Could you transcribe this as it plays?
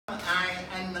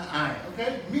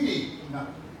okay? Mini. No.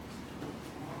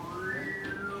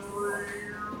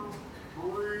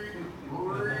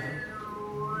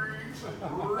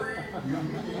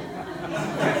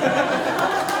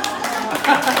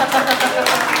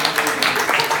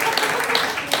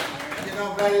 You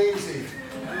know, very easy.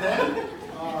 And then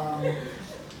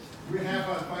we have,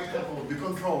 for example, the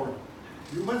control.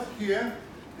 You must hear,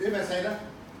 if I say that,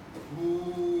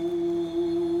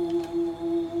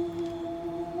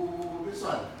 this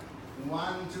one.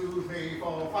 1, 2, 3,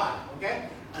 4, 5. Okay?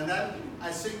 And then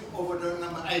I sing over the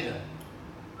number 8.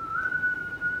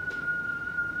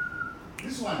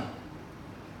 This one.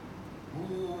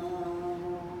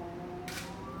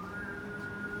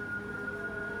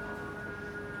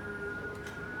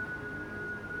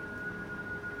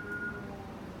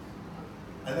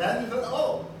 And then you go,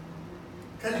 oh,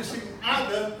 can you sing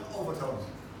other overtones?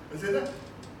 Is it?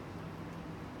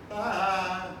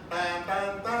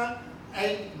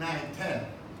 8, 9, 10.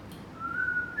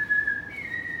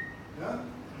 Yeah?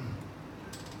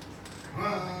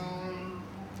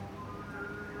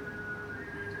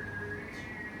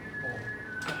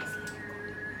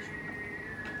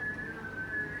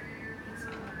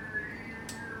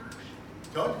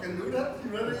 George can do that, it's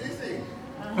very easy.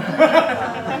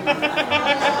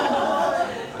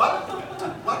 But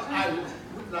what I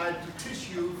would like to teach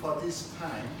you for this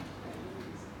time,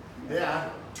 there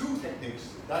are 2 techniques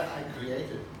that I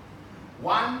created.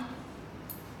 One,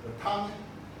 the tongue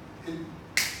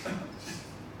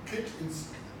kicks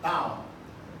down.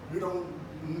 You don't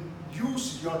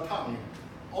use your tongue,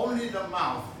 only the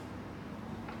mouth.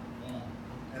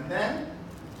 And then,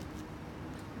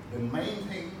 the main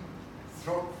thing,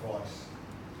 throat voice.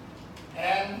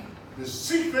 And the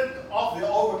secret of the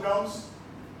overtones,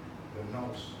 the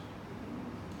nose.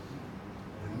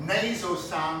 The nasal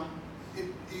sound, it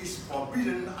is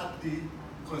forbidden at the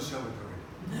conservatory.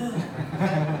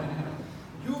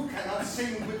 You cannot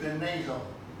sing with the nasal.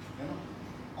 You know?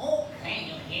 Oh, can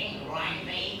you hear me right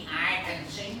there? I can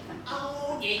sing.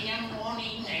 Oh, in the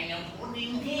morning, and the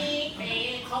morning,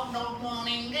 no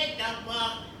morning, get up.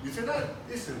 You see that?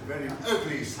 It's a very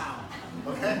ugly sound.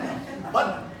 Okay?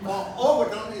 But for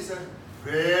overtone, it's a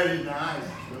very nice.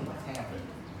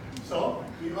 So,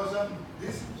 because of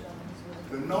this,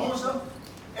 the nose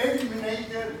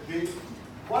eliminated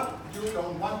what you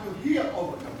don't want to hear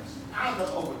overtones, other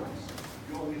overtones.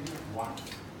 You only hear one.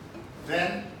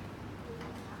 Then,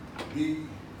 the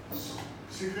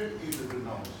secret is the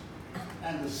nose.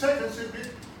 And the second secret,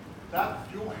 that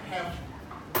you have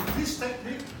this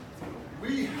technique,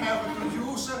 we have to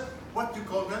use what you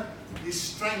call the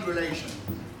strangulation.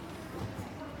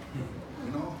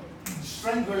 You know,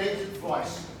 strangulated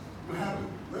voice. You have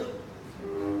to,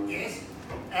 yes,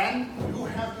 and you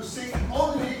have to sing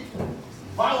only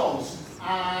vowels.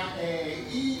 A,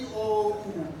 E, O,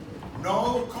 U.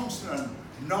 No consonant,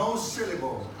 no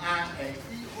syllable. A,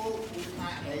 E, O, U,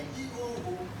 A, E, O,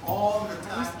 U. All the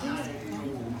time. A, E, O,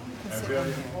 U. And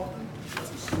very important.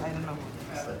 I don't know.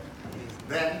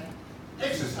 Then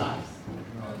exercise.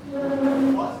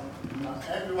 What?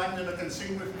 Everyone that can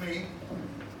sing with me.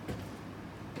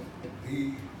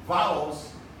 The vowels.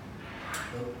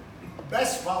 The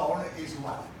best vowel is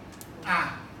what? A.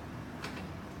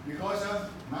 Because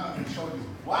now I can show you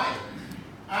why.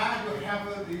 A, you have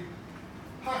the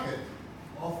pocket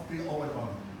of the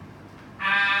overtone.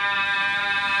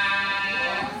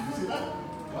 You see that?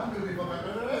 1, 2, 3, 4, 5,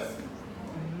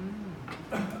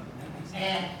 6.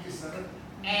 And is that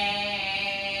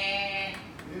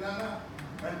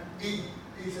and E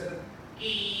is that E.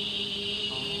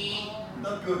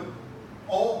 not good.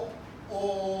 O,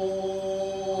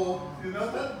 you know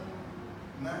that?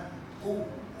 No. U,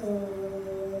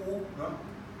 no.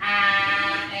 A,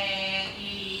 E,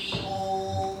 O.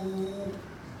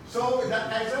 So in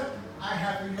that case, I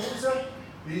have to use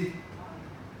the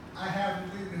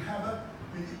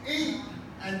E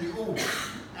and the U,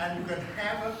 and you can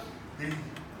have the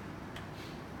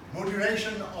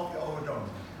modulation of the overtone,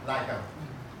 like a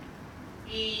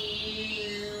E.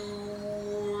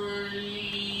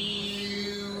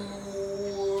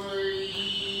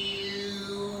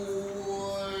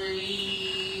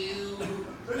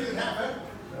 So you have it,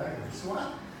 like this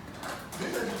one.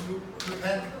 This is you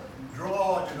can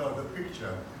draw, you know, the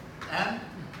picture, and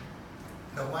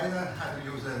the whiner has to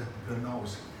use the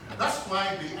nose. That's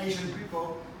why the Asian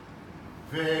people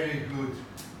very good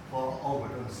for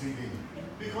overtone singing,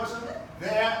 because of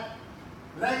their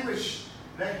language,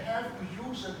 they have to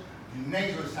use the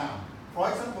nasal sound. For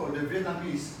example, the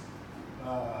Vietnamese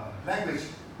language.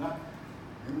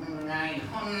 Ngày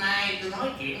hôm nay tôi nói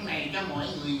chuyện này cho mọi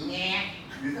người nghe.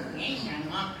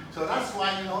 So that's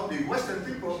why, you know, the Western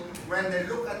people, when they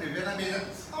look at the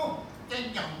Vietnamese, oh,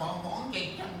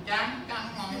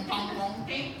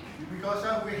 because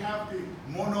we have the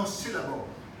monosyllable,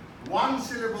 one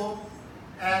syllable,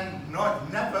 and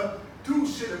never two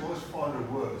syllables for the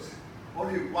words.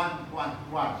 Only one.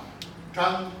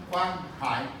 TRAN QUANG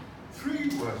HAI, 3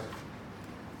 words.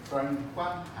 TRAN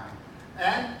QUANG HAI.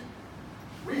 And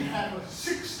we have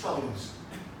 6 tones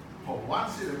for one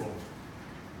syllable.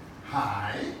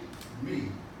 Hai,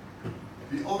 me,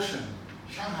 the ocean,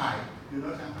 Shanghai, you know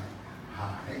Shanghai,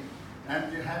 Hai,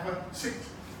 and you have a 6.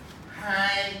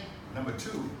 Hai, number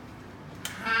 2.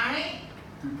 Hai,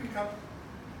 to pick up.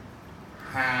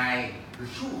 Hai, the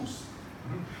shoes.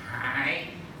 Hai,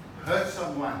 hurt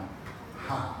someone.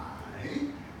 Hai,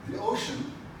 the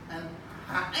ocean, and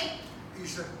hai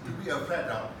is to be afraid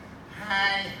of.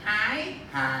 Hai, hai,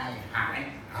 hai, hai,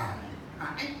 hai,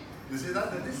 hai. You see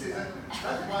that? This is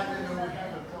that's why we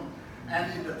have a tone.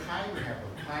 And in the Thai we have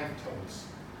 5 tones.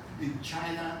 In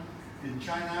China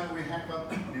we have the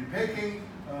Peking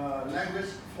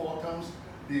language 4 tones.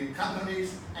 The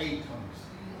Cantonese 8 tones.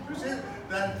 You see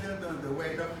that the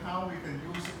way of how we can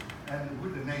use it and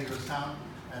with the nasal sound,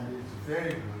 and it's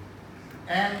very good.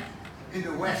 And in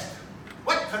the West,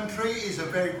 what country is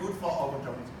very good for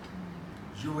overtones?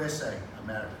 USA,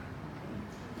 America.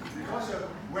 Because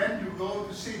when you go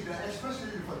to see,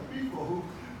 especially for people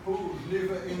who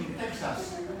live in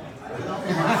Texas, you know,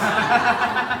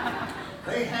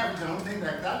 they have something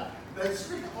like that. They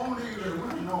speak only with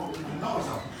the nose.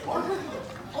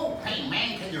 Oh, hey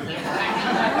man, can you hear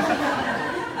that?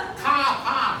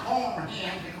 Car, horn,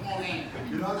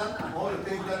 you know that? All the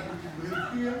things that we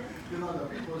hear, you know, the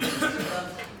people that say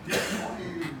that, only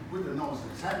with the nose.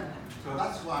 So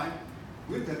that's why,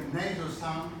 with the nasal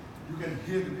sound, you can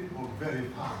hear the people very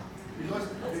far. Because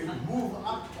they move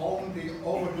up on the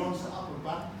overtones up and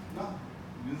back. No?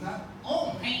 You know that?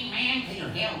 Oh, hey man, can you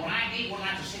hear what I did when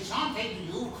I just said something to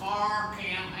you? Car,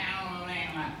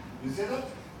 You see that?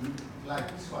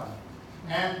 Like this one.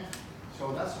 And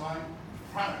so that's why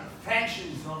French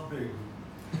is not very good.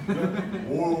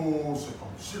 Oh, c'est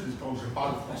comme si quand je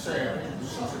parle français,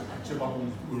 c'est pas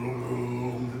bon.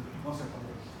 Non, c'est pas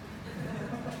bon.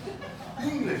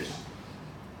 English,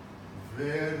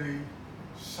 very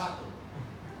subtle.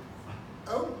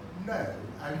 Oh no,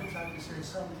 I would like to say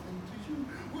something to you.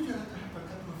 Would you like to have a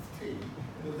cup of tea?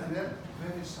 And then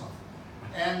very soft.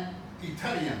 And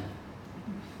Italian,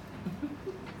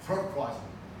 throat poison.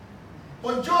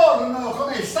 Buongiorno,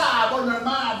 come sta? Buon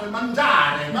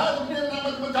mangiare.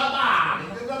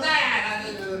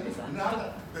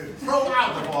 Throw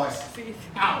out the voice.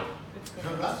 Out. So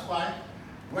that's why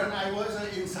when I was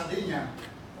in Sardinia,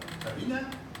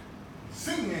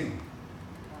 singing,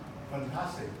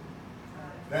 fantastic.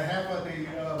 They have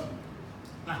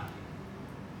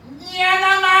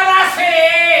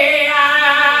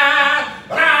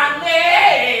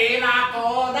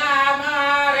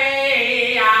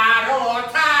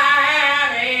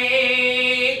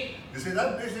you see that?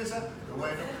 This is the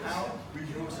way of how we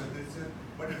use it. This is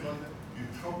what you call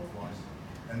the throat voice.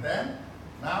 And then,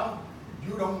 now,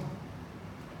 you don't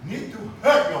need to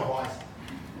hurt your voice.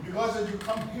 Because you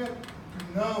come here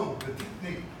to know the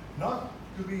technique, not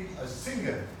to be a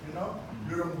singer, you know.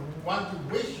 You don't want to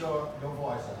waste your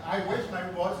voice. I waste my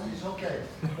voice, it's okay,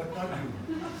 but not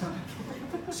you.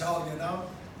 So, you know,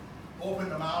 open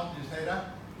the mouth, you say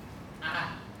that.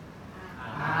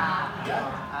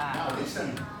 Yeah? Now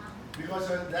listen, because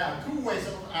there are 2 ways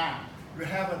of You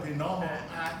have the normal you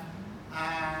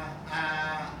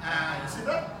see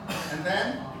that? And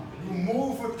then you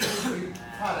move to the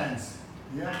phalanx.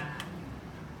 Yeah?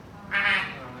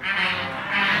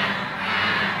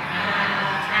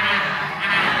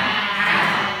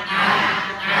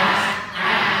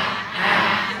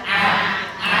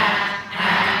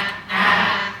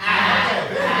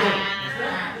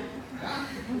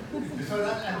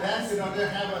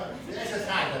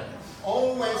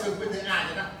 Always with the eye,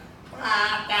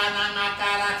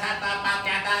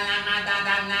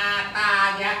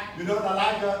 you know,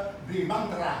 like the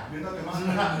mantra, you know the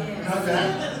mantra, you know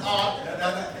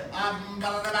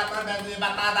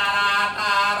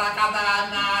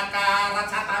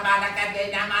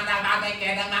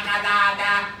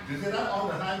you see that all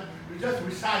the time? You just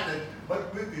recite it,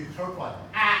 but with the third one.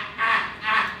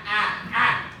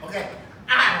 Okay.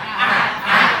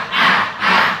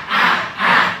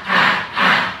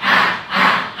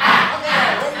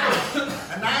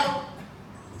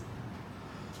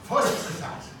 First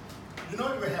exercise. You know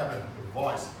you have a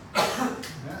voice.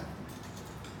 Yeah?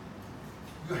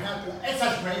 You have to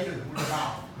exaggerate it with the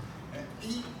mouth. And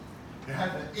eat. You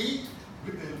have to eat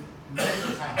with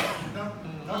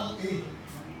E.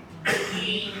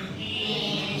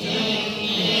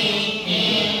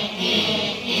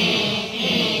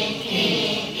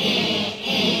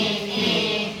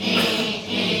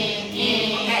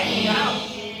 Okay, now.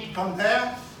 From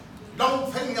there,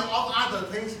 don't think of other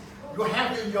things. You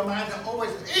have in your mind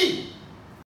always E.